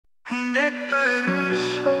We met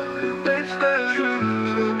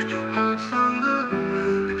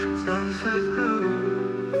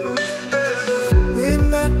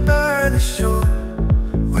by the shore,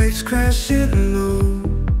 waves crashing low,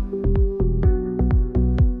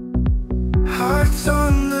 hearts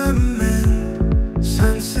on the mend,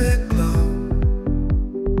 sunset glow.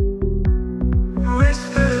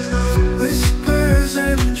 Whispers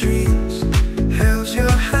and dreams held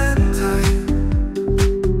your hand tight.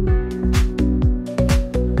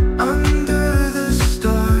 Under the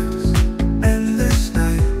stars, endless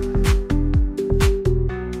night.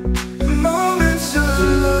 Moments of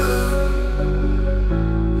love,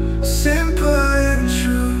 simple and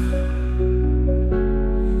true.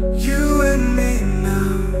 You and me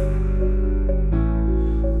now,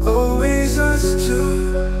 always us two.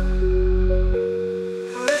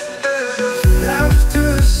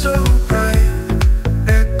 Laughter so bright,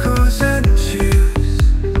 echoes and cheers,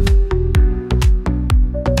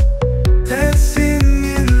 dancing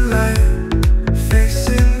in light,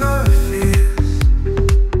 facing our fears.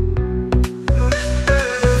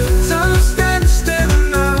 Time stands still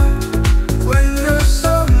now, when you're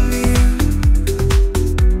so near.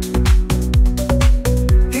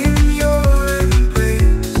 In your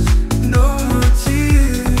embrace, no more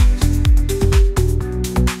tears.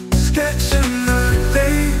 Sketching our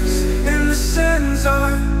days in the sands,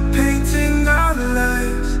 are painting our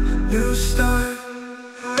lives, new start.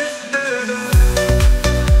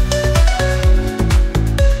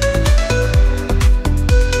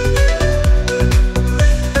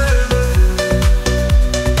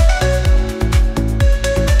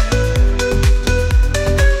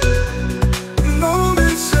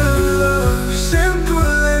 Moments of love,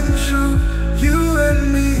 simple and true. You and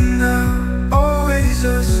me now, always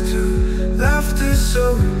us two. Laughter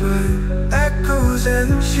so bright, echoes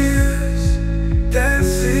and cheers,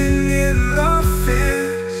 dancing in our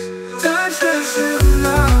fears. Time stands still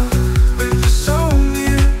now, when you're so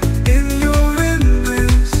near. In your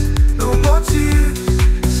embrace, no more tears.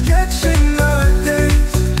 Sketching our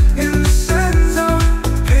days in the sands, are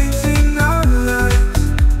painting our lives,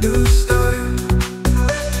 new start.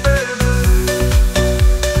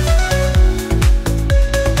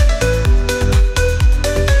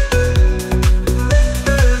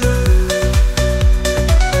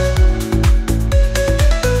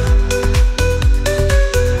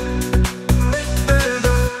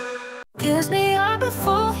 Kiss me up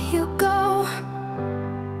before you go.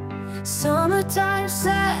 Summertime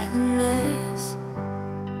sadness.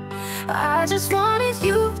 I just wanted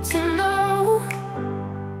you to know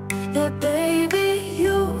that baby,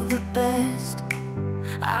 you the best.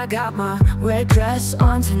 I got my red dress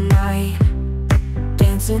on tonight,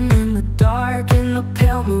 dancing in the dark in the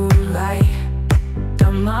pale moonlight.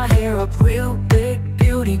 Done my hair up real big,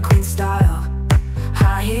 beauty queen style.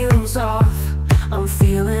 High heels off, I'm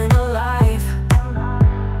feeling alive.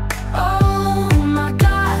 Oh my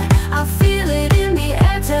God, I feel it in the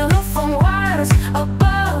air. Telephone wires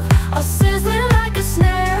above, are sizzling like a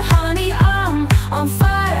snare. Honey, I'm on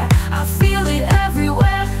fire, I feel it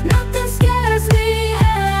everywhere. Nothing scares me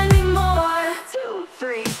anymore. 2,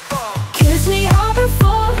 3, 4. Kiss me all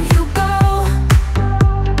before you go.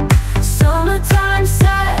 Summertime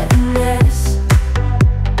sadness.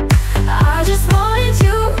 I just wanted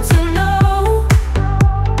you to know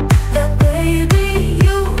that baby,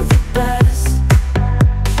 you the best.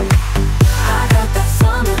 I got that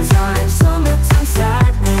summertime, summertime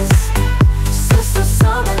sadness.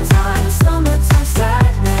 Summertime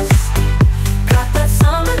sadness. Got that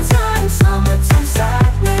summertime, summertime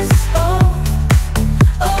sadness. Oh,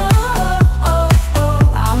 oh, oh, oh, oh.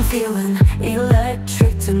 I'm feeling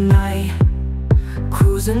electric tonight.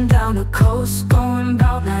 Cruising down the coast, going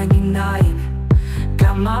about 99.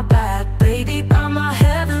 Got my bad baby by my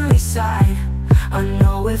heavenly side. I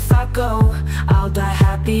know if I go, I'll die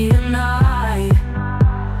happy tonight.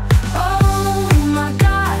 Oh my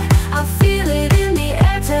God, I feel it in the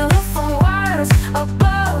air. Telephone wires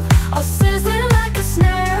above, are sizzling like a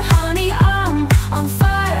snare. Honey, I'm on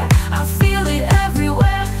fire, I feel it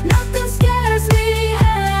everywhere. Nothing scares me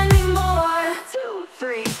anymore. 2,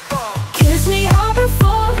 3, 4. Kiss me all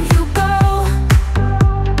before you go.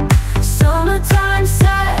 Summertime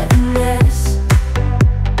sadness.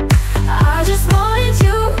 I just wanted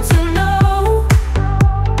you to know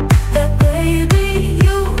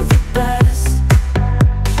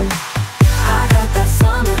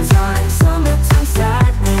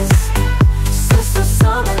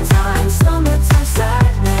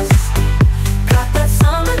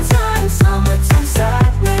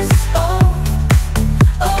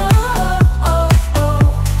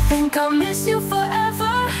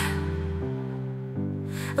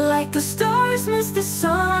Like the stars miss the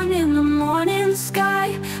sun in the morning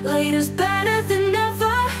sky. Later's better than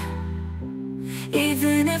never.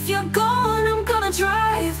 Even if you're gone, I'm gonna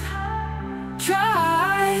drive.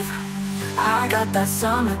 I got that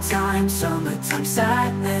summertime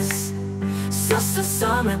sadness. Just the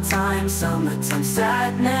summertime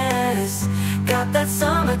sadness. Got that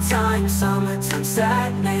summertime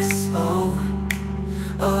sadness. Oh,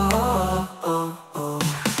 oh, oh, oh, oh.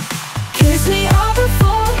 Kiss me all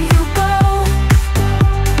before you go.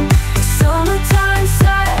 Summertime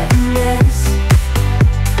sadness.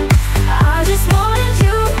 I just wanted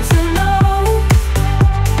you to know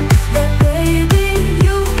that baby,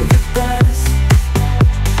 you the best.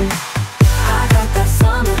 I got that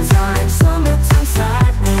summertime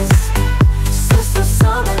sadness. Just the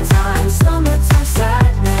summertime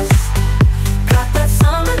sadness. Got that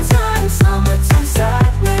summertime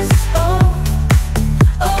sadness. Oh,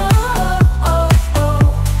 oh, oh, oh,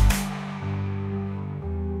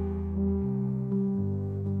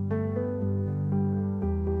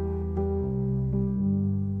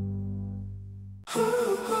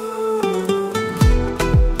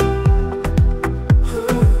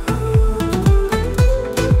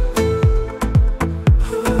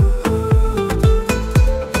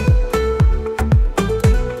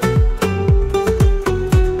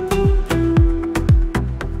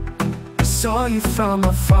 I saw you from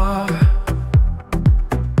afar,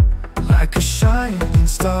 like a shining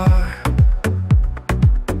star.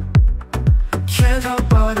 Can't help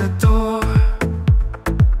but adore.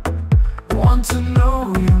 Want to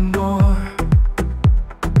know you more.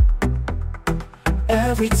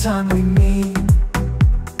 Every time we meet,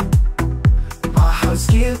 my heart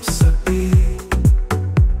skips a beat.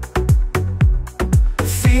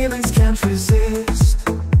 Feelings can't resist.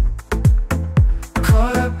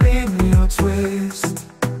 Caught up in your twist.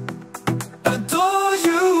 Adore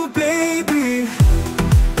you, baby.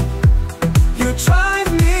 You drive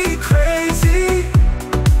me crazy.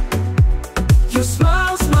 Your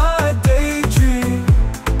smile's my daydream.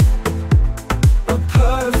 A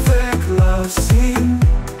perfect love scene.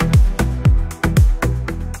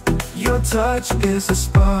 Your touch is a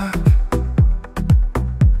spark,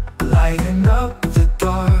 lighting up the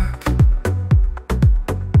dark.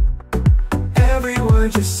 Every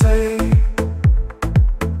word you say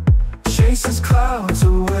chases clouds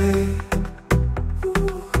away.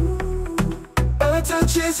 A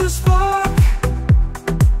touch is a spark,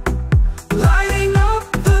 lighting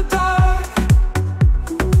up the dark.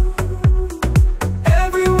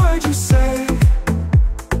 Every word you say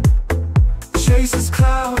chases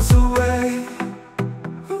clouds away.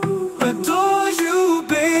 Adore you,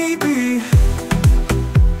 baby.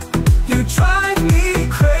 You drive me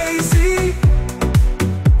crazy.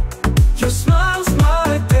 Your smile's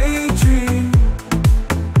my daydream.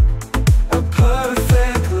 A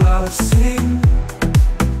perfect love scene.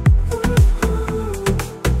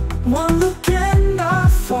 One look and I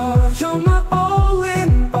fall. You're my all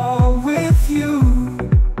in all with you.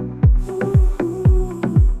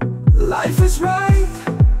 Life is right,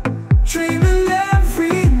 dreaming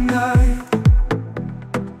every night.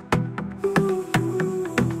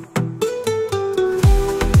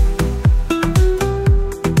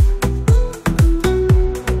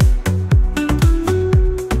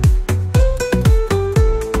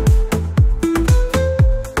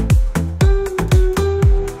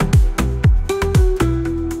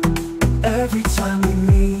 Every time we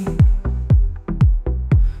meet,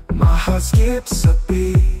 my heart skips a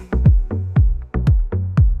beat.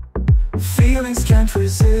 Feelings can't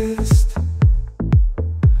resist.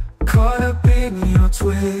 Caught up in your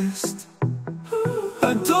twist.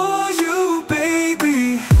 Adore you,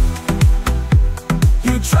 baby.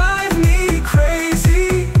 You drive me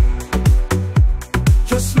crazy.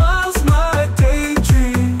 Your smile's my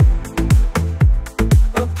daydream.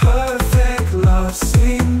 A perfect love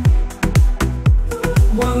scene.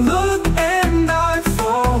 One look and I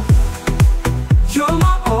fall. You're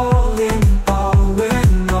my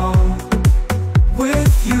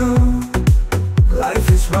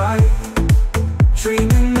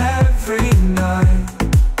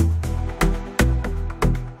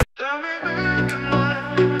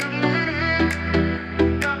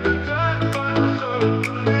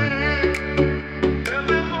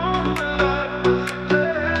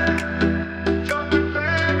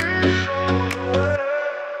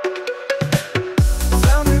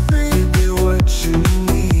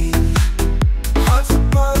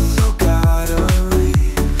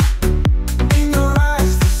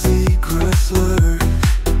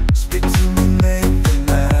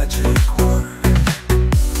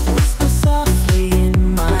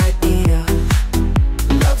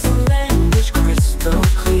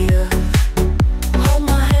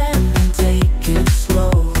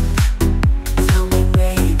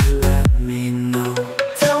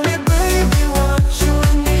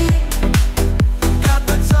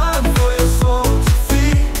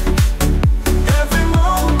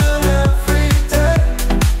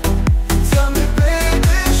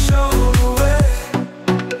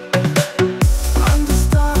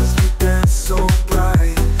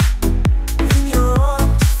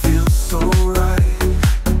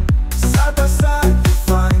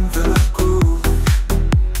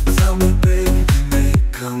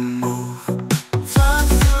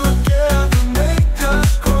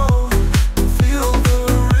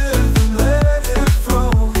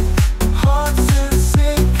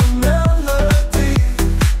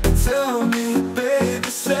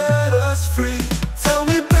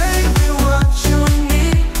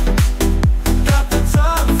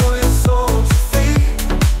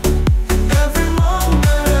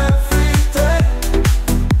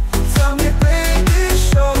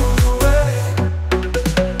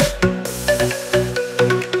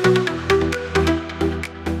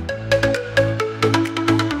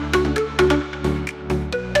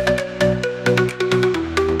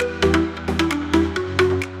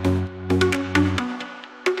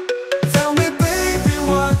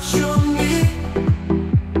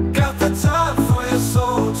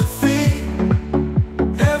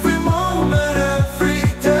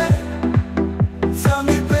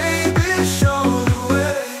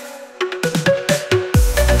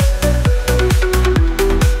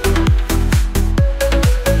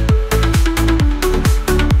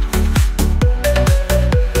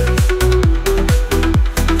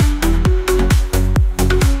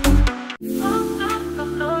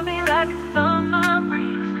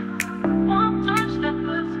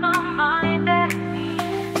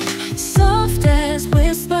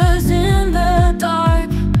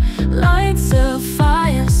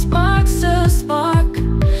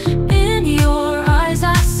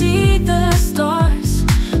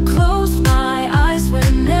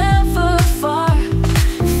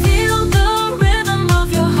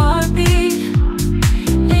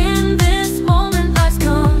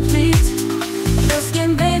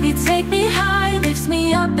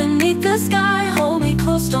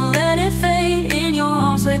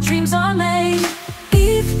where dreams are made.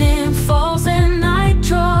 Evening falls and night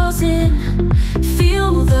draws in.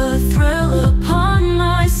 Feel the thrill upon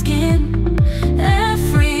my skin.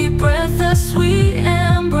 Every breath a sweet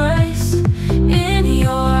embrace. In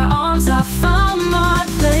your arms I found my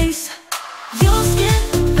place. Your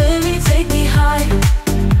skin, baby, take me high.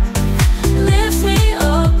 Lifts me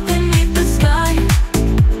up beneath the sky.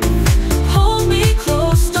 Hold me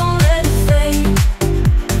close, don't let it fade.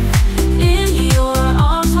 In your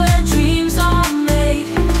arms where dreams are made.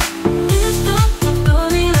 Lift up my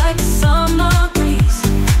body like a summer breeze.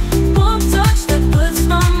 Warm touch that puts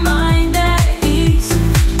my mind at ease.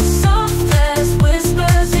 Soft as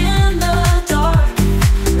whispers in the dark.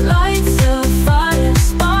 Lights a fire,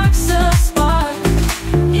 sparks a spark.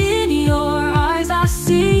 In your eyes I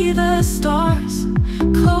see the stars.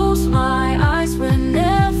 Close my eyes, we're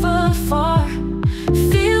never far.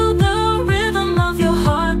 Feel the rhythm of your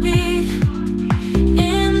heartbeat.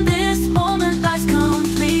 In this moment life's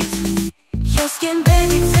complete. Your skin,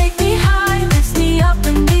 baby, take me high. Lifts me up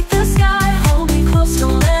beneath the sky. Hold me close,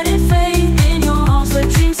 don't let it fade. In your arms where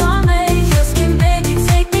dreams are made. Your skin, baby,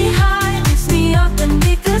 take me high. Lifts me up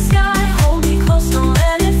beneath the sky. Hold me close, don't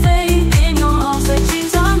let it fade. In your arms where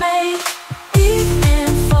dreams are made.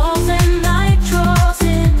 Evening falls and night draws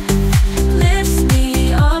in. Lifts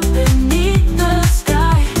me up beneath the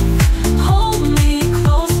sky. Hold me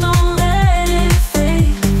close, don't let it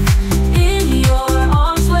fade. In your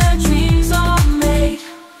arms where dreams are made.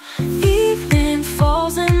 Evening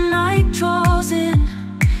falls and night draws in.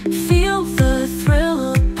 Feel the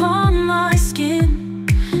thrill upon my skin.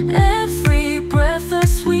 Every breath a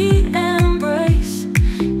sweet embrace.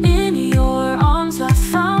 In your arms I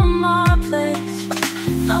found my place.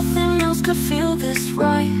 Nothing else could feel this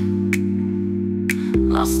right.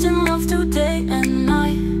 Lost in love through day and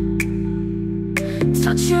night.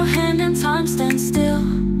 Touch your hand and time stands still.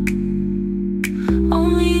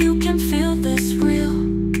 Only you can feel this real.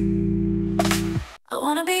 I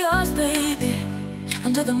wanna be yours, baby,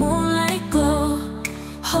 under the moonlight glow.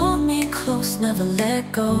 Hold me close, never let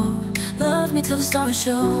go. Love me till the stars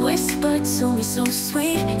show. Whisper to me so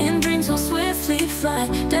sweet. In dreams we'll swiftly fly.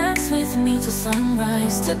 Dance with me till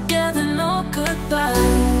sunrise. Together, no goodbye.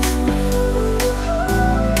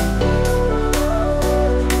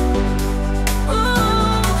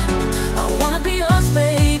 I wanna be yours,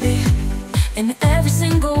 baby, in every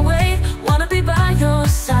single way. Wanna be by your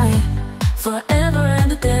side forever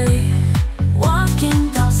and a day. Walking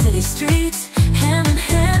down city streets, hand in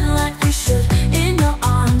hand like we should. In your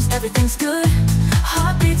arms, everything's good.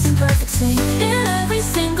 Heartbeats in perfect sync. In every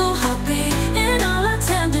single heartbeat, in all our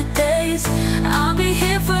tender days. I'll be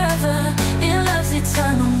here forever, in love's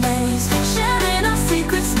eternal maze. Sharing our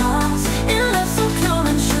secret smiles, in love so pure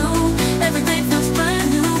and true. Every day feels brand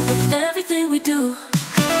new with everything we do.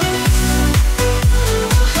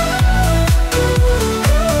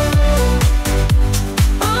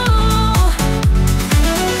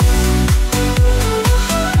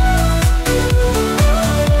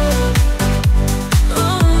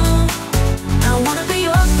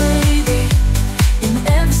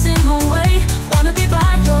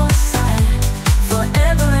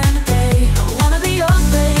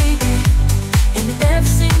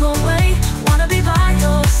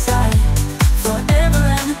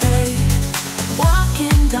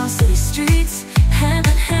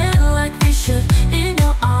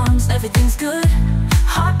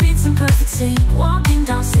 Walking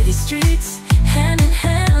down city streets, hand in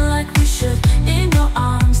hand like we should. In your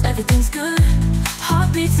arms, everything's good.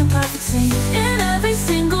 Heartbeats in perfect sync. In every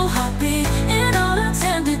single heartbeat, in all the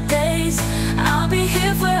tender days. I'll be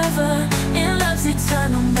here forever, in love's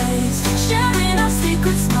eternal maze. Sharing our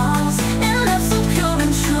secret smiles, in love so pure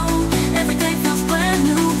and true. Every day feels brand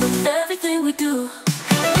new with everything we do.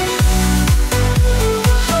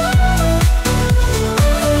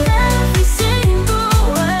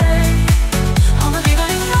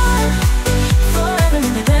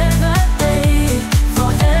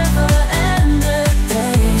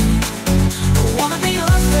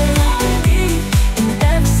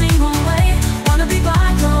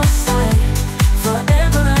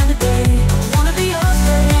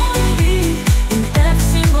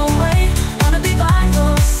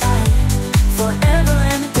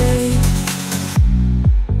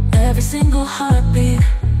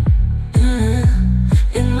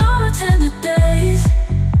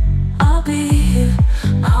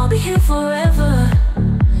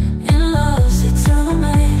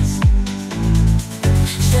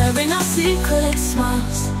 secret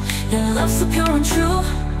smiles. Your love's so pure and true.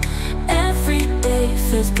 Every day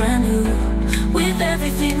feels brand new with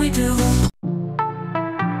everything we do.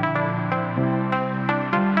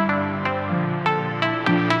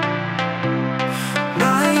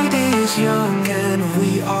 is young and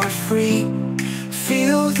we are free.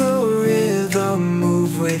 Feel the rhythm,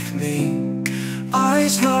 move with me.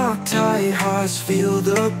 Eyes locked tight, hearts feel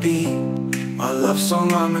the beat. My love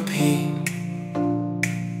song on repeat.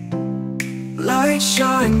 Light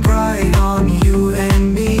shine bright on you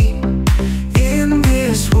and me. In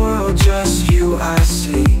this world, just you I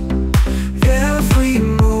see. Every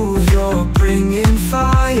move you're bringing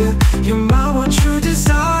fire. You're my one true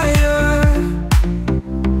desire.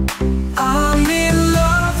 I'm in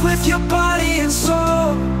love with your body and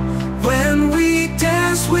soul. When we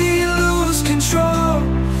dance, we lose control.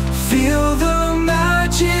 Feel the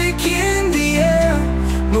magic in the air.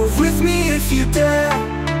 Move with me if you dare.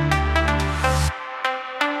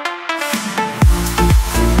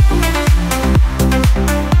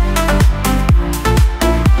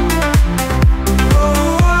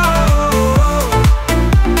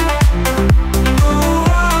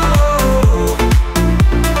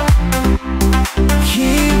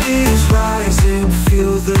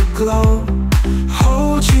 Glow,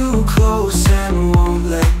 hold you close and won't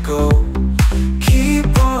let go.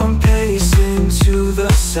 Keep on pacing to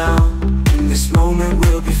the sound. In this moment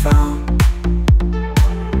we'll be found.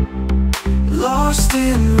 Lost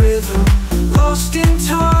in rhythm, lost in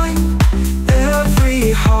time.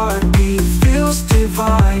 Every heartbeat feels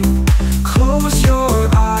divine. Close your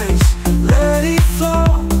eyes, let it flow.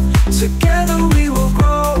 Together we will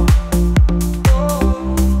grow.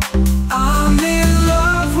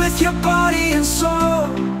 Your body and soul.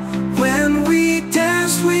 When we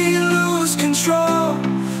dance, we lose control.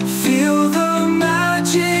 Feel the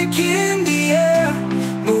magic in the air.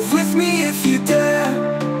 Move with me if you dare.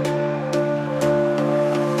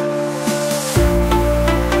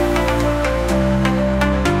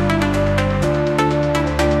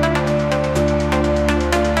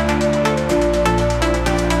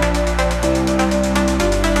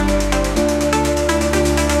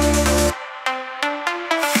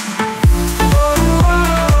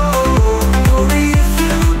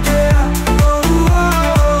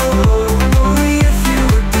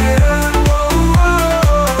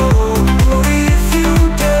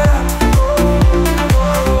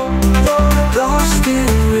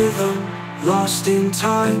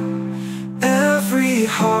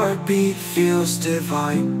 Feels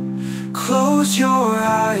divine. Close your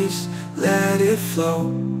eyes, let it flow.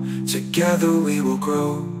 Together we will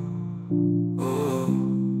grow. Oh.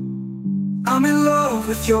 I'm in love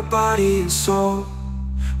with your body and soul.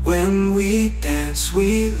 When we dance,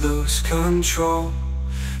 we lose control.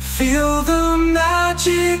 Feel the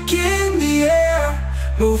magic in the air.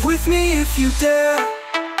 Move with me if you dare.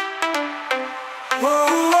 Whoa,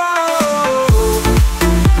 whoa.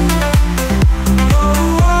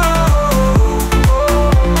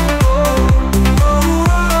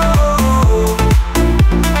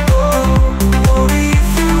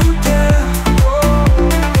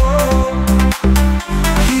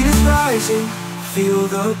 Feel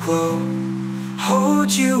the glow,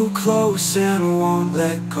 hold you close and won't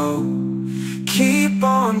let go. Keep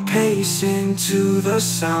on pacing to the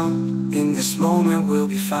sound. In this moment we'll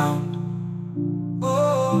be found.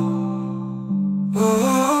 Oh,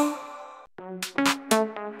 oh.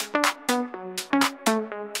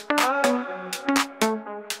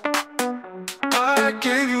 I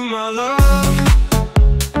gave you my love.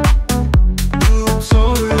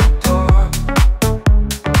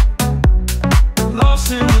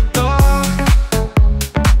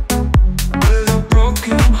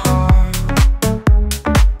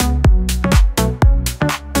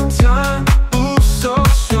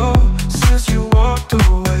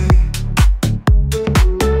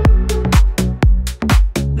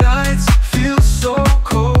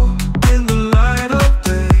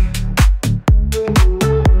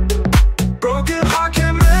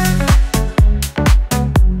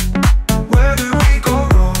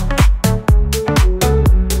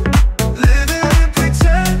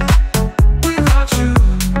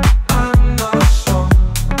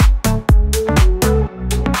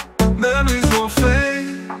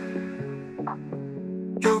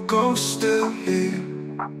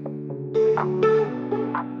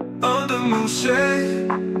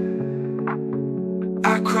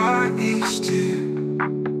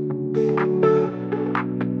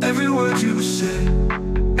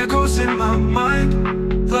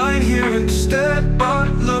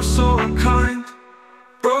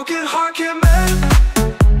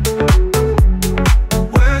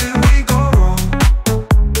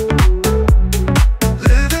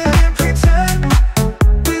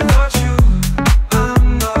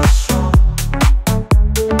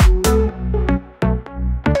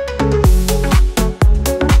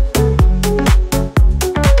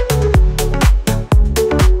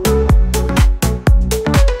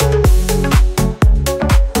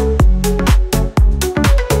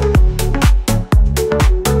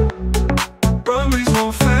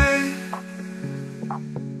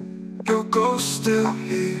 still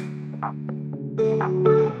here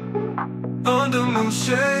under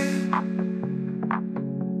moonshade.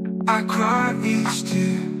 I cry each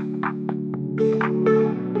tear.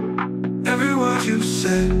 Every word you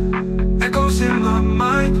said echoes in my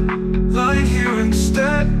mind, lying here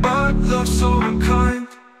instead, but love so unkind.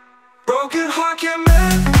 Broken heart can't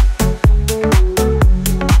mend.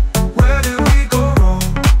 Where did we go wrong?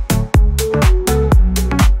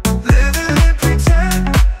 Living in pretend.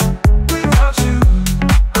 Without you,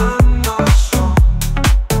 I'm not strong.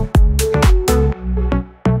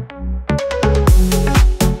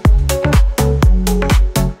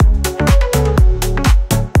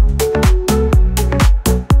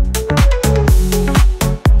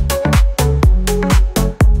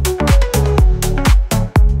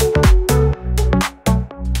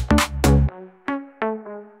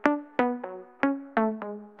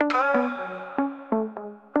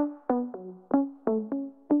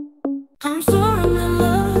 I'm sorry, my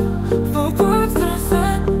love, for words that I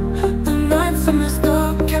said. The nights I messed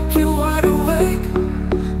up kept you wide awake.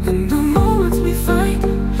 In the moments we fight,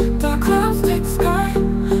 dark clouds take the sky.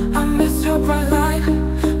 I miss your bright light,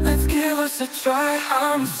 let's give us a try.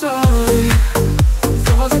 I'm sorry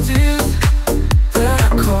for the tears that I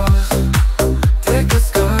caused. Take the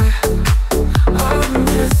sky, I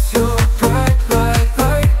miss your bright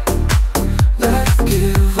light. Let's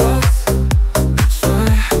give us a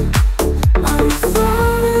try. I'm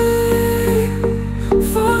sorry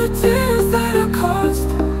for the tears that I caused.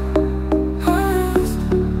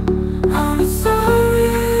 I'm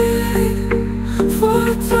sorry for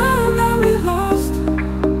the time that we lost.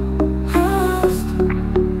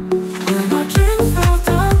 When our dreams fell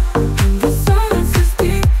down and the silence is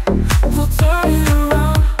deep, we'll turn it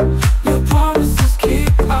around. Your promises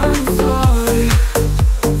keep. I'm sorry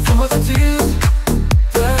for the tears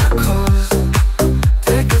that I caused.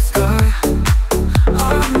 Take the sky, I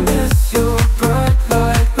miss your bright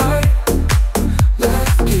light.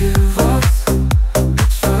 Let's give us a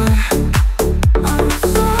try. I'm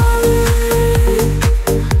sorry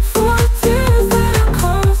for the tears that I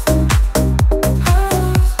caused.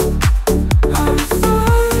 I'm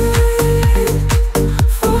sorry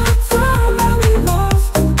for the time that we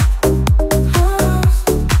lost.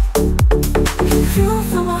 If you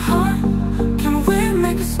feel my heart, can we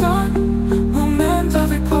make a start? We'll mend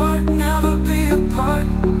every part, never be apart.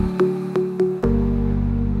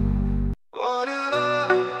 What is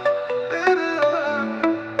love? Baby, love.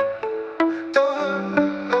 Don't hurt me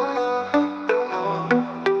no more.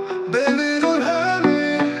 Baby, don't hurt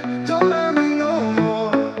me no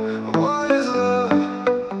more. What is love?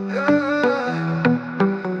 Yeah.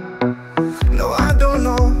 No, I don't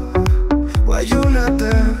know why you're not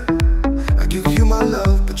there. I give you my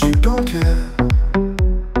love, but you don't care.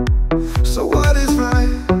 So what is right?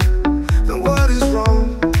 Then what is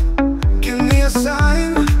wrong? Give me a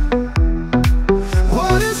sign.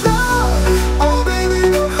 What is love? Oh baby,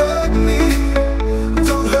 don't hurt me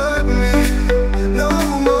no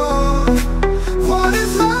more. What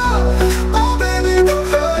is love? Oh baby, don't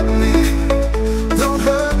hurt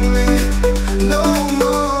me no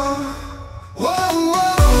more. Whoa,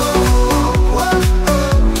 whoa, whoa, whoa,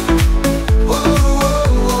 whoa, whoa, whoa,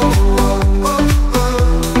 whoa, whoa.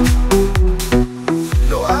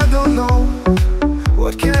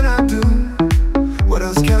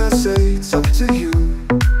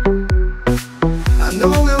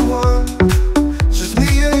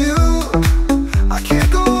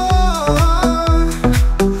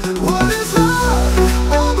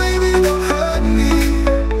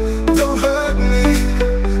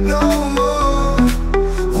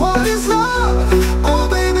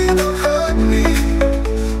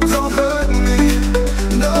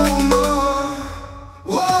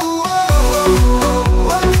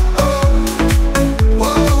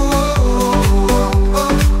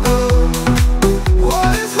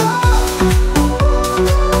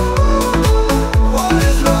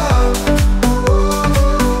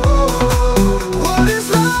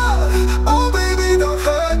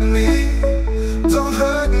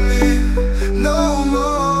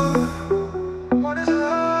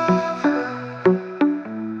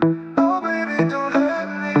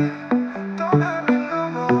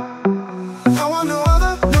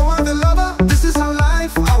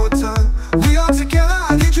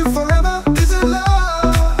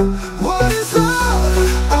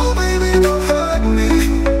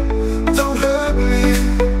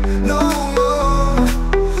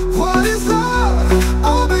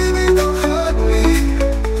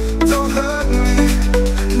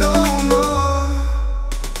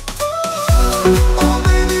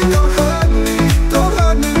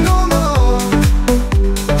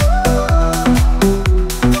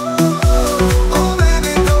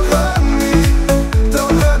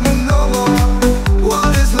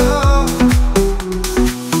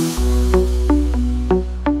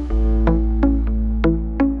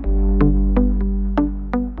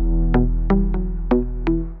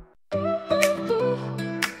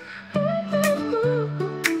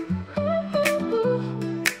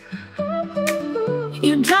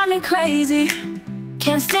 crazy.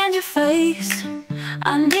 Can't stand your face,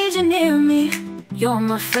 I need you near me. You're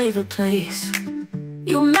my favorite place.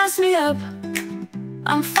 You mess me up,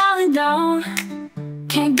 I'm falling down.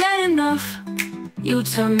 Can't get enough, you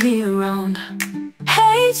turn me around.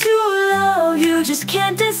 Hate you, love you, just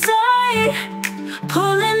can't decide.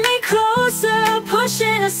 Pulling me closer,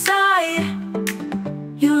 pushing aside.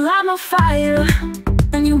 You light my fire,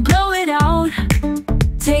 and you blow it out.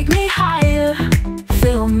 Take me higher,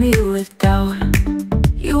 fill me with doubt.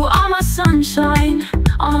 You are my sunshine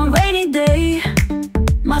on a rainy day.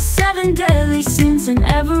 My 7 deadly sins in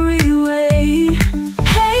every way.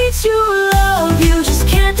 Hate you, love you, just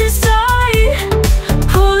can't decide.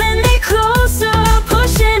 Pulling me closer,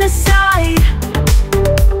 pushing aside.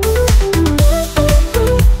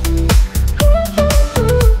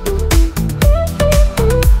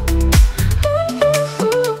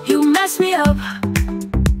 You mess me up,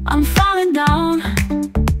 I'm falling down.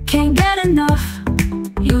 Can't get enough,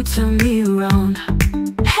 you turn me around.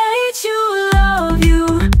 Hate you, love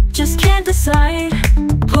you, just can't decide.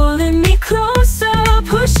 Pulling me closer,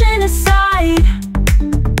 pushing aside.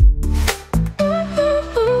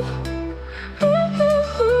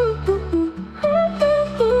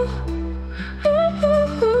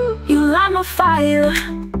 You light my fire,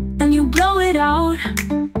 and you blow it out.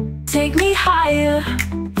 Take me higher,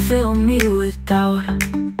 fill me with doubt.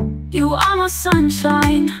 You are my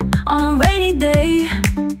sunshine on a rainy day.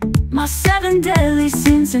 My 7 deadly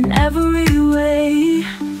sins in every way.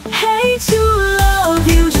 Hate you, love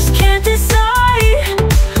you, just can't decide.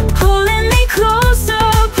 Pulling me closer,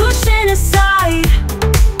 pushing aside.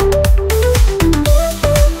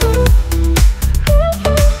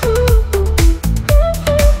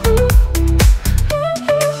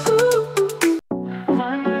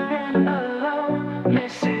 Wandering alone,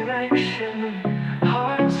 misdirection,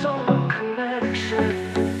 heart and soul connection.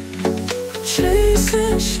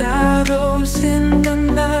 Chasing shadows in the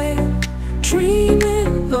night,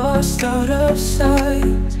 dreaming lost out of sight.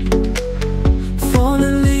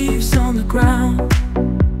 Falling leaves on the ground,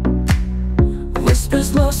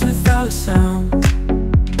 whispers lost without a sound.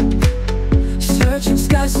 Searching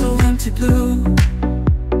skies so empty blue,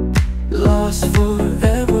 lost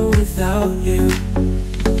forever without you.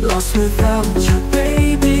 Lost without you,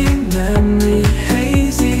 baby. Memory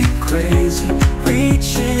hazy, crazy.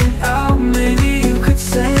 Reaching out, maybe you could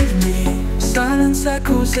save me. Silence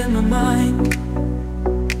echoes in my mind.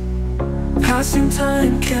 Passing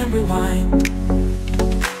time can't rewind.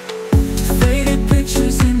 Faded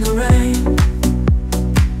pictures in the rain.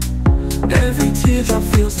 Every teardrop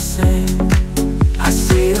feels the same. I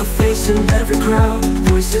see your face in every crowd.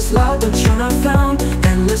 Voices loud but you're not found.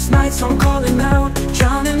 Endless nights I'm calling out,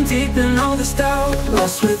 drowning deep in all this doubt.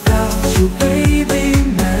 Lost without you, baby.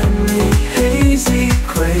 Memory hazy,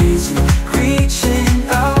 crazy. Reaching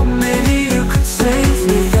out, maybe you could save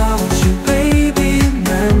me. Without you, baby.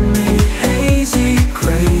 Memory hazy,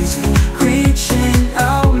 crazy. Reaching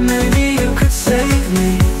out, maybe you could save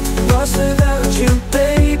me. Lost without you,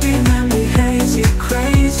 baby. Memory hazy,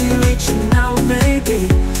 crazy. Reaching out, maybe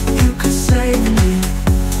you could save me.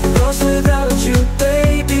 Lost without you,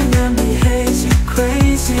 baby. Memory hazy,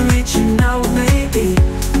 crazy. Reaching out, maybe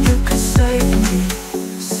you could save me.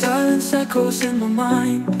 Silence echoes in my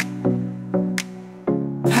mind.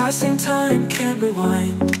 Passing time can't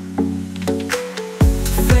rewind.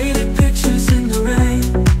 Faded pictures in the rain.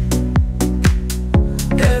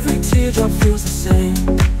 Every teardrop feels the same.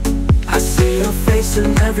 I see your face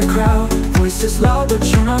in every crowd. Voices loud but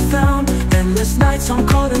you're not found. Endless nights I'm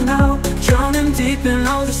calling out, drowning deep in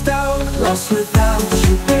all this doubt. Lost without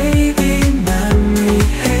you, baby. Memory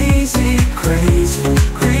hazy, crazy.